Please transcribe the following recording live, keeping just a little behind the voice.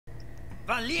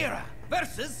Valera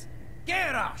versus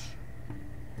Garrosh.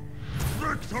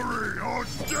 Victory or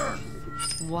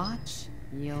death! Watch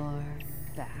your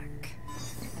back.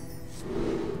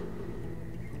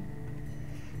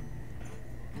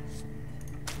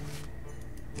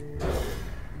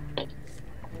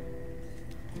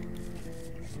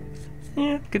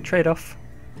 Yeah, good trade-off.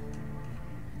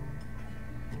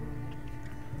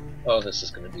 Oh, this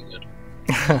is going to be good.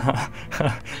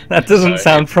 That doesn't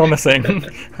sound promising.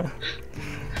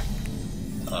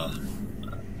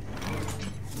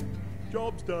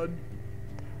 Job's done.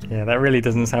 Yeah, that really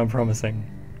doesn't sound promising.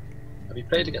 Have you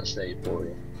played against a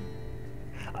warrior?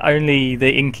 Only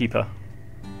the innkeeper.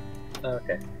 Oh,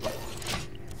 okay.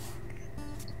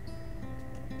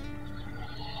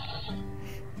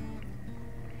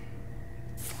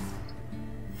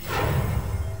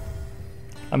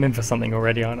 I'm in for something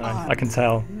already, aren't I? I can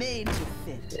tell. Made to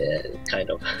fit. Yeah, kind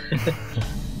of.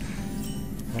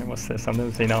 Right, what's this? I've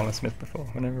never seen Armor Smith before.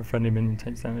 Whenever a friendly minion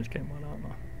takes damage, gain 1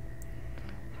 armor.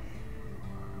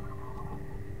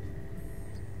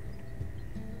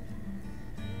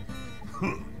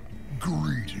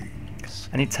 Greetings.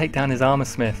 I need to take down his Armor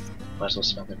Smith. Might as well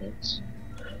spam the notes.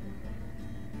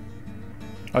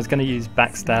 I was going to use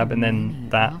Backstab and then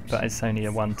that, but it's only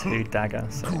a 1/2 dagger,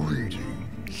 so... Greetings.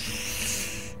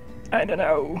 I don't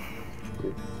know.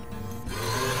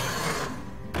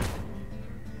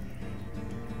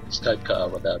 Skype cut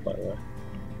out with that, by the way.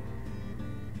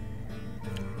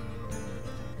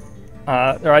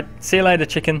 Alright, see you later,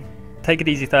 chicken. Take it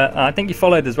easy there. I think you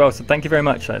followed as well, so thank you very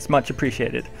much. It's much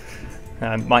appreciated.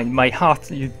 My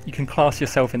heart, you can class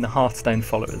yourself in the HearthStone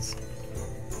followers.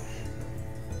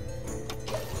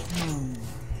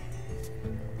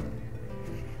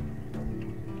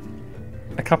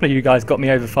 A couple of you guys got me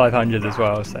over 500 as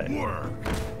well, so...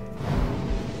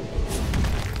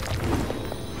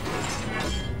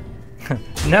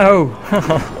 No!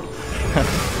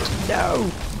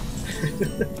 No!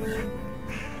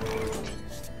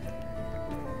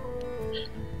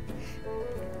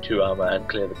 2 armor and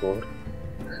clear the board.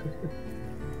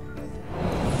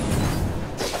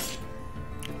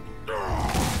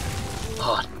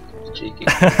 Oh, cheeky.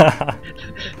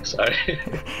 Sorry.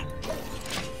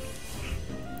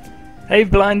 Hey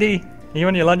Blindy! Are you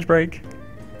on your lunch break?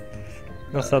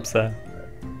 Your subs there.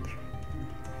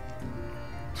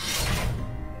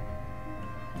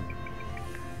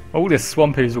 All this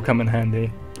Swampoos will come in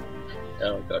handy.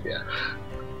 Oh god, yeah.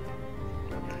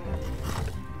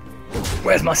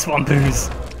 Where's my Swampoos?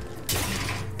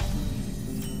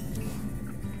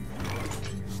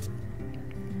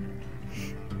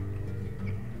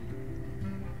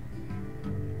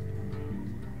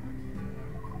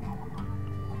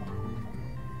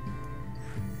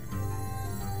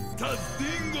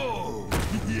 Tadingo!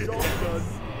 Yeah.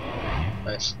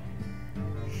 Nice.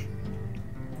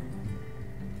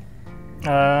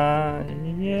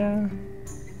 Yeah.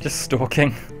 Just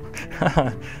stalking.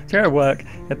 It's gonna work.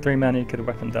 Had 3 mana, you could have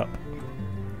weaponed up.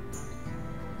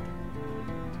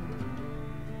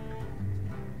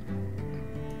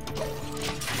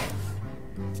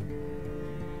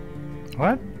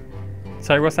 What?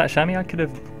 Sorry, what's that, Shami? I could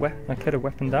have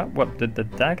weaponed up. What, the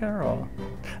dagger or?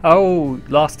 Oh,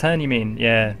 last turn you mean?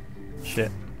 Yeah.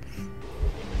 Shit.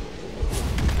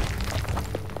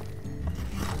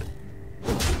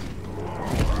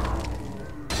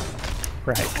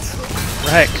 Wrecked.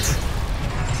 Wrecked.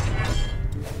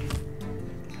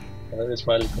 I think it's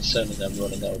mildly concerning them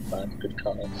running out of bad good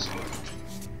cards.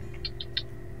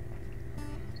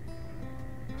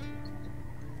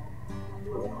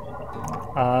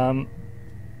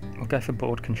 We'll go for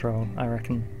board control, I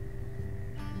reckon.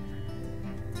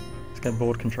 Let's go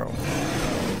board control.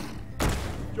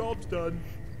 Job's done.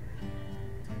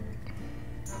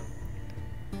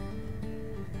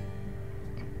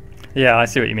 Yeah, I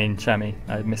see what you mean, Shami.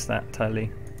 I missed that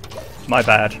totally. My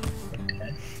bad.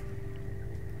 Okay.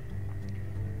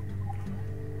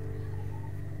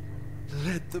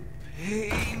 Let the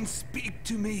pain speak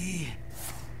to me.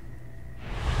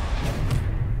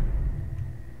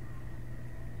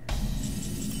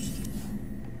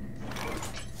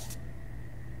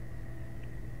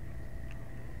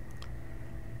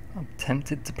 I'm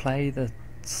tempted to play the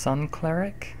Sun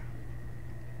Cleric.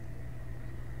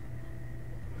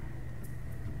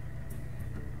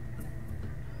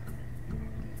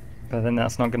 But then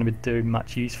that's not going to do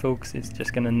much useful because it's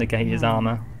just going to negate his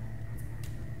armor.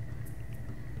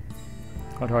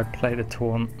 Or do I play the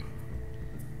Taunt?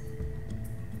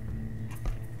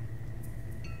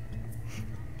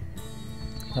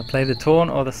 I play the Taunt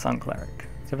or the Sun Cleric.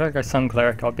 So if I go Sun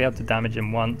Cleric, I'll be able to damage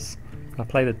him once. If I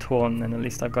play the Taunt, then at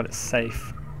least I've got it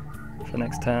safe for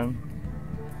next turn.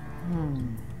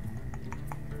 And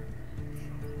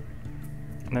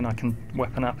then I can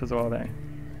weapon up as well though.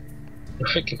 You're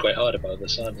thinking quite hard about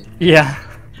this, aren't you? Yeah.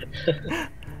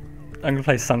 I'm gonna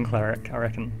play Sun Cleric, I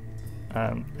reckon.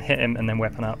 Hit him and then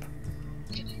weapon up.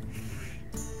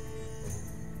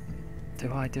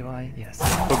 Do I? Yes.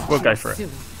 We'll go for it.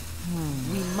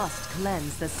 We must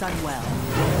cleanse the Sunwell.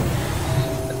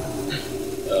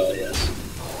 Oh, yes.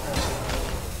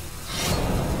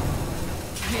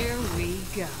 Here we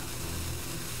go.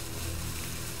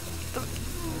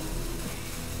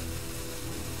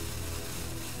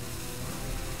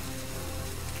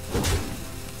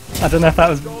 I don't know if that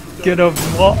was good or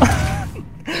what.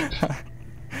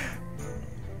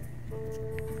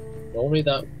 Normally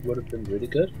that would have been really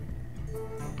good.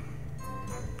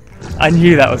 I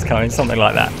knew that was coming, something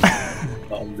like that.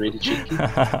 But I'm really cheeky.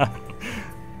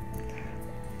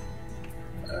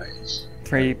 Alright.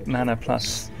 3 mana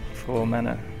plus 4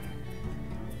 mana.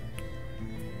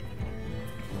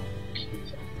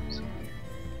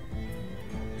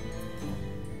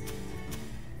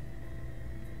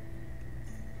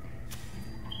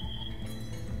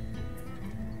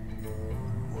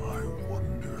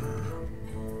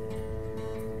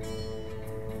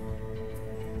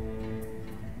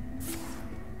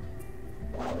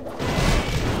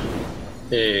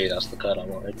 Hey, that's the card I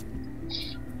wanted.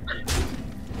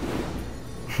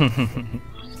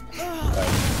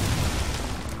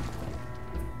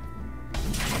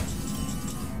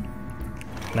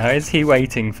 Now is he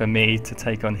waiting for me to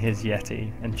take on his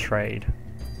Yeti and trade?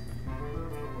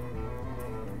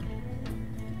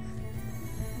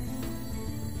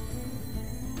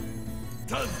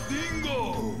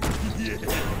 Tadingo! Yeah.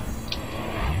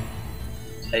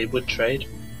 I would trade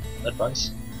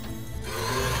advice.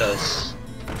 Because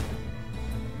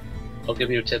I'll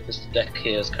give you a tip, this deck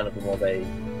here is kind of more of a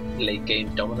late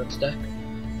game dominance deck.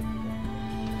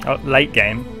 Oh, late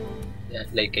game? Yeah,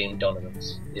 late game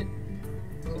dominance. Yeah.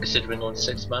 Considering on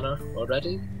 6 mana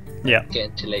already, Yeah.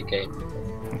 getting to late game.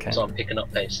 Okay. So I'm picking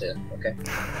up pace here, okay?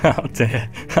 Oh dear.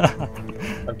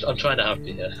 I'm trying to help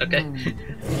you here, okay?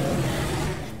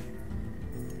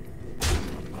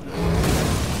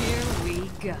 Here we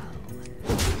go.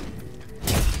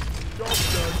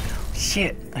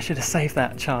 Shit, I should have saved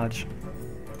that charge.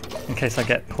 In case I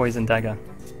get Poison Dagger.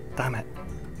 Damn it.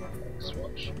 Let's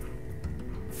watch.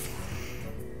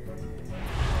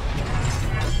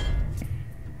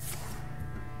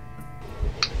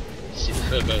 See, the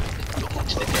further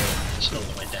into the game, the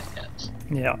stronger my deck gets.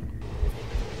 Yeah.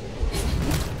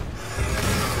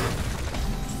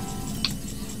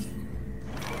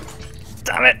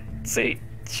 Damn it! See,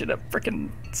 should have frickin'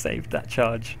 saved that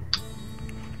charge.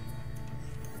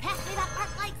 Pass me that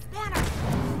arc light spanner.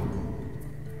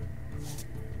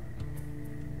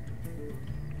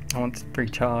 I want to free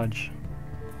charge.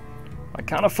 I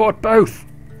can't afford both!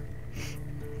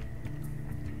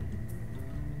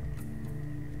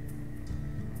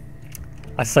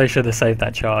 I so should have saved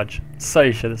that charge.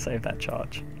 So should have saved that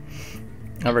charge.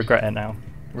 I regret it now.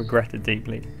 Regret it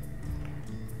deeply.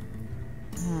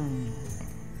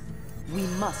 We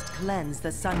must cleanse the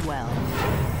Sunwell.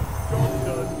 Job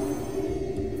done.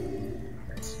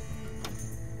 Nice.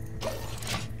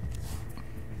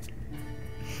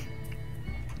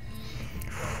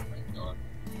 Oh my god.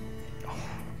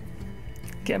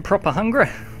 Getting proper hungry.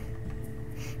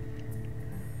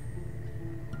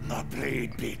 My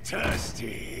blade be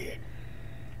thirsty.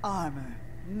 Armor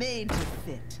made to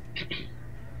fit.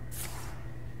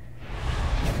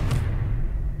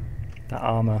 That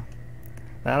armor.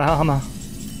 That armor.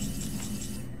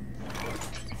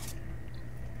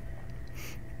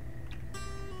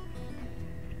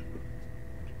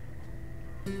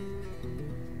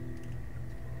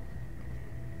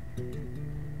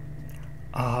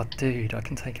 Oh, dude, I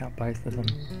can take out both of them.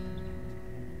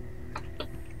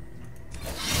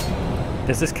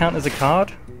 Does this count as a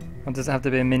card? Or does it have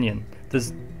to be a minion?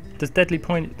 Does Deadly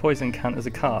Poison count as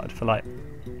a card for like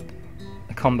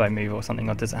a combo move or something,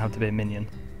 or does it have to be a minion?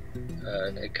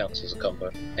 It counts as a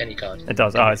combo. Any card. It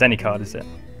does. Oh, it's any card, is it?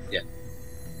 Yeah.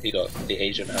 You got the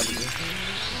Asian Avenue.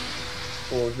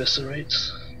 Or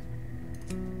Eviscerates.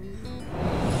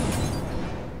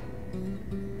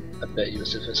 I bet you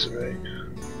it's Eviscerate.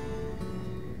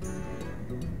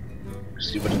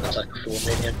 Because you wouldn't attack a 4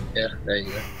 minion. Yeah, there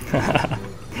you go.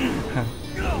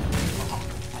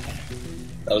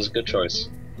 That was a good choice.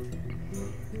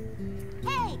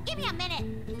 Hey, give me a minute.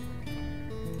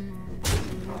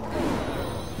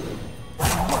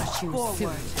 Push you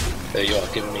forward. There you are,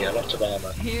 giving me a lot of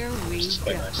armor. Here we Which is go.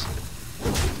 quite nice.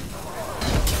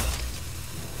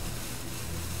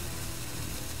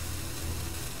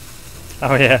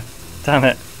 Oh yeah. Damn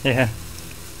it. Yeah.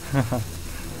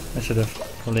 I should have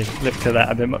probably looked at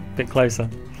that a bit closer.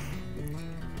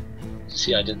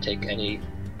 See, I didn't take any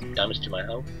damage to my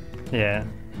health. Yeah.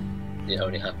 It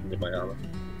only happened with my armor.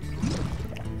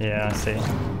 Yeah, I see.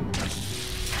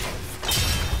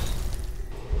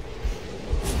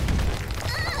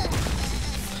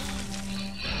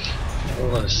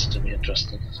 Oh, this is to be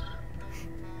interesting.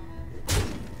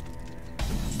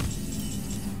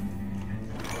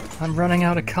 I'm running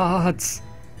out of cards.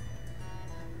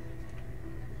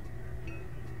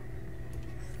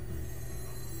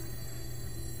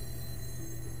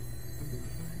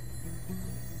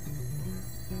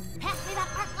 Pass me that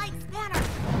arc-light spanner.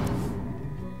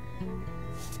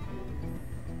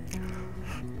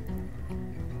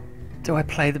 Do I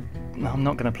play the... No, I'm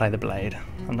not going to play the blade.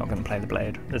 I'm not going to play the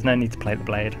blade. There's no need to play the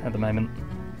blade at the moment.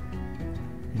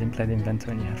 You didn't play the inventor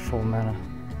when you had 4 mana.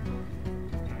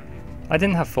 I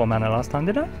didn't have 4 mana last time,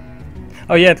 did I?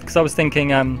 Oh yeah, because I was thinking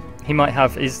he might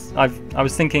have... I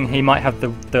was thinking he might have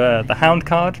the hound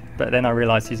card, but then I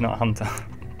realised he's not a hunter.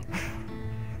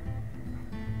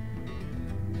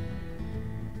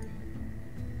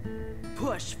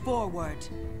 Push forward.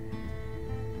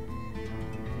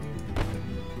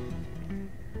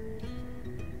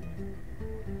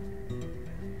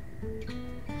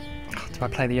 Do I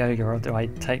play the ogre or do I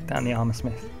take down the armor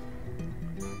smith?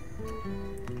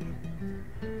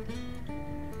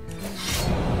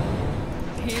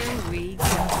 Here we go.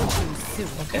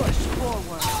 Push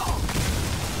forward.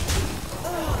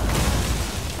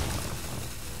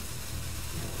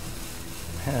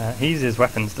 He uses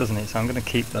weapons, doesn't he? So I'm going to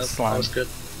keep the That slime. was good.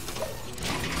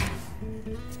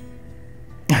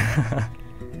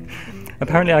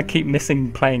 Apparently I keep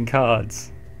missing playing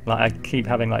cards. Like I keep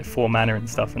having like 4 mana and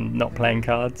stuff and not playing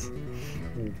cards.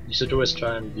 You should always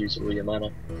try and use all your mana.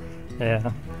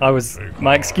 Yeah.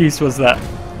 My excuse was that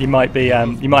you might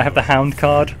have the hound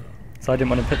card, so I didn't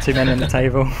want to put too many on the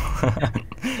table.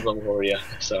 I'm a warrior,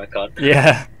 so I can't.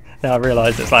 Yeah. Now I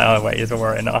realise it's like, oh wait, he's a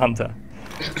warrior, not a hunter.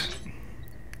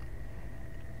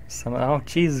 Oh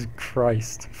Jesus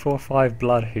Christ. 4/5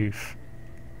 blood hoof.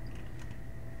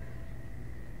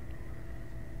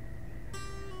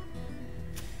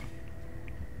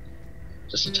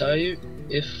 Just to tell you,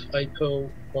 if I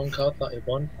pull one card that I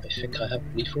want, I think I have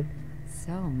lethal.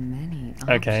 So many.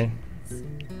 Okay.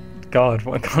 God,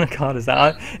 what kind of card is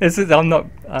that? I'm not.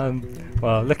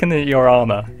 Well, looking at your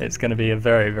armor, it's going to be a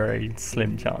very, very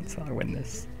slim chance that I win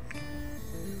this.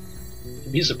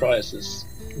 You'd be surprised, as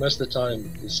most of the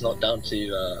time it's not down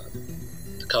to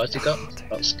the cards you got, it's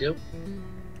about skill,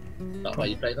 about how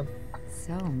you play them.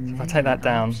 So many. If I take that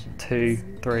down, 2,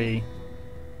 3.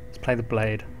 Let's play the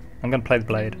blade. I'm going to play the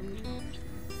blade.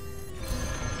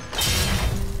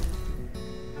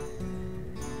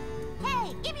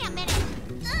 Hey, give me a minute.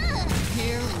 Ugh.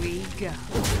 Here we go.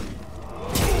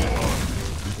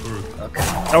 Okay,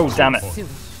 Oh, damn it.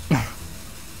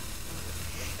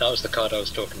 that was the card I was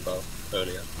talking about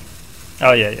earlier.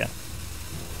 Oh, yeah, yeah.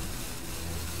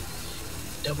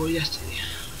 Double Yeti.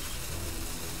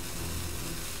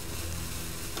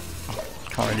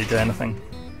 Can't really do anything.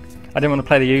 I didn't want to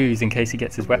play the ooze in case he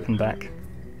gets his weapon back.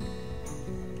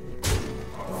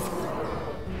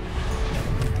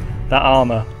 That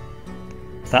armor.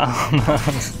 That armor.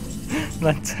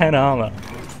 That 10 armor.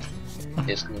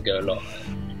 It's gonna go a lot.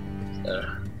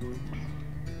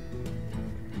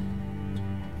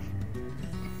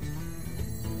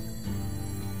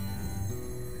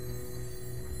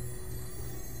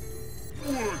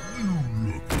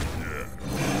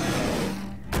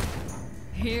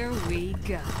 Here we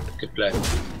go. Good play.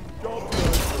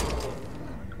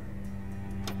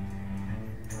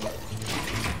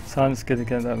 Silence good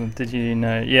against that one. Did you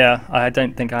know? Yeah, I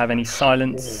don't think I have any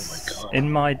silence Oh my God.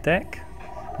 in my deck.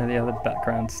 No, the other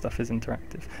background stuff is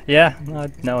interactive. Yeah, I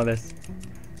know all this.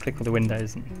 Click all the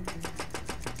windows and...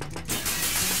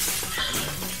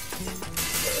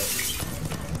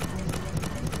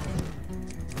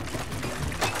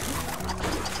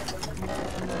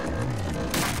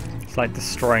 It's like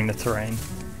destroying the terrain.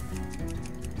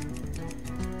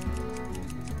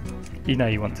 You know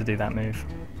you want to do that move.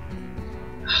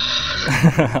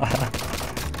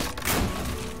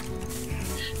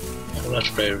 I'm not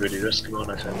play a really risky one,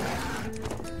 I think.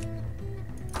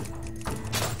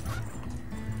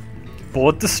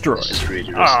 Board destroyed. It's just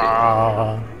really risky.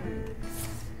 Ah.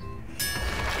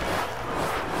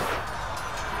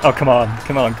 Oh, come on,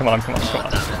 come on, come on, come on, come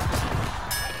on.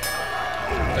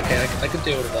 Okay, I can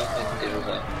deal with that. I can deal with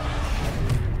that.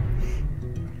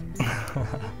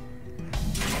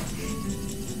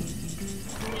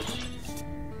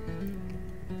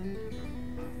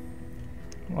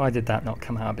 Why did that not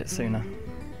come out a bit sooner?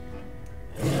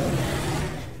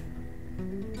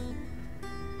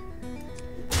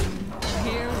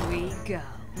 Here we go.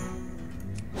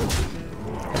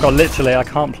 I've got literally, I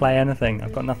can't play anything.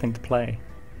 I've got nothing to play.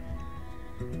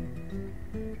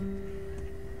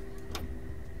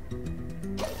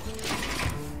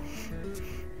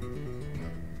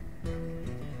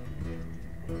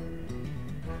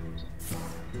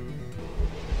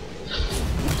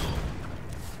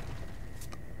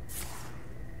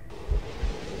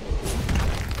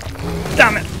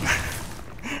 Damn it!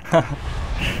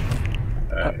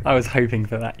 I was hoping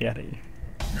for that Yeti.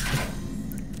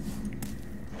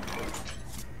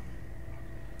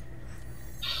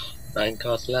 Nine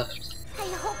cards left. I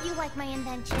hope you like my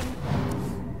invention.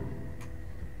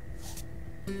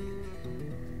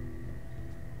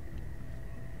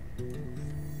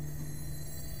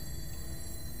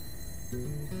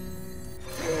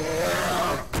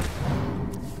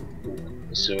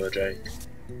 The sewer drake.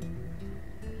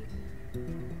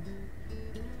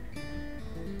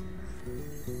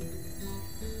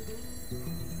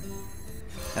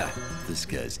 Ha, this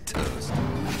guy's toast.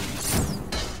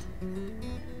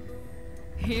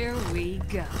 Here we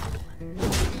go.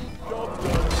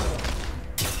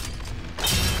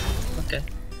 Okay.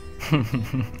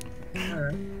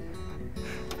 Alright.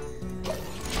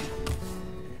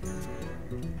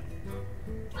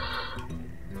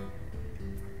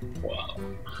 Wow.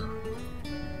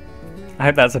 I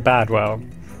hope that's a bad well.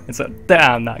 It's a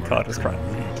damn, that card was crap.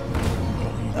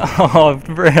 Oh,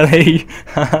 really?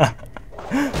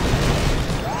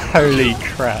 Holy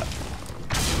crap.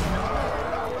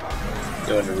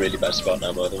 You're in a really bad spot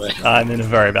now, by the way. I'm in a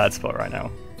very bad spot right now.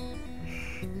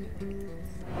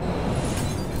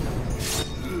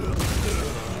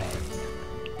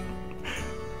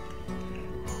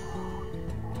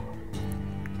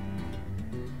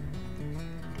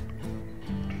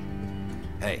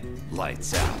 Hey,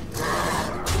 lights out.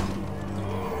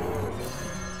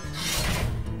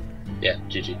 Yeah,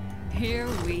 GG. Here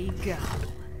we go.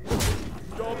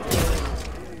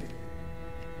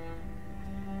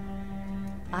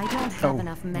 I don't have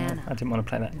enough mana. I didn't want to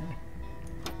play that.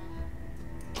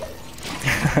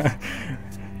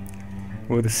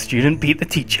 Will the student beat the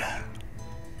teacher?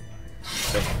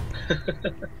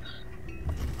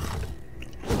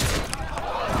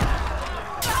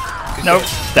 Nope,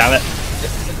 damn it.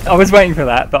 I was waiting for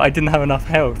that, but I didn't have enough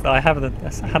health. I had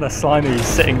a slimy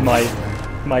sitting in my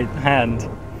hand,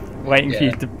 waiting for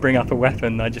you to bring up a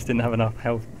weapon. I just didn't have enough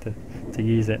health to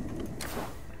use it.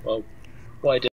 Well, why did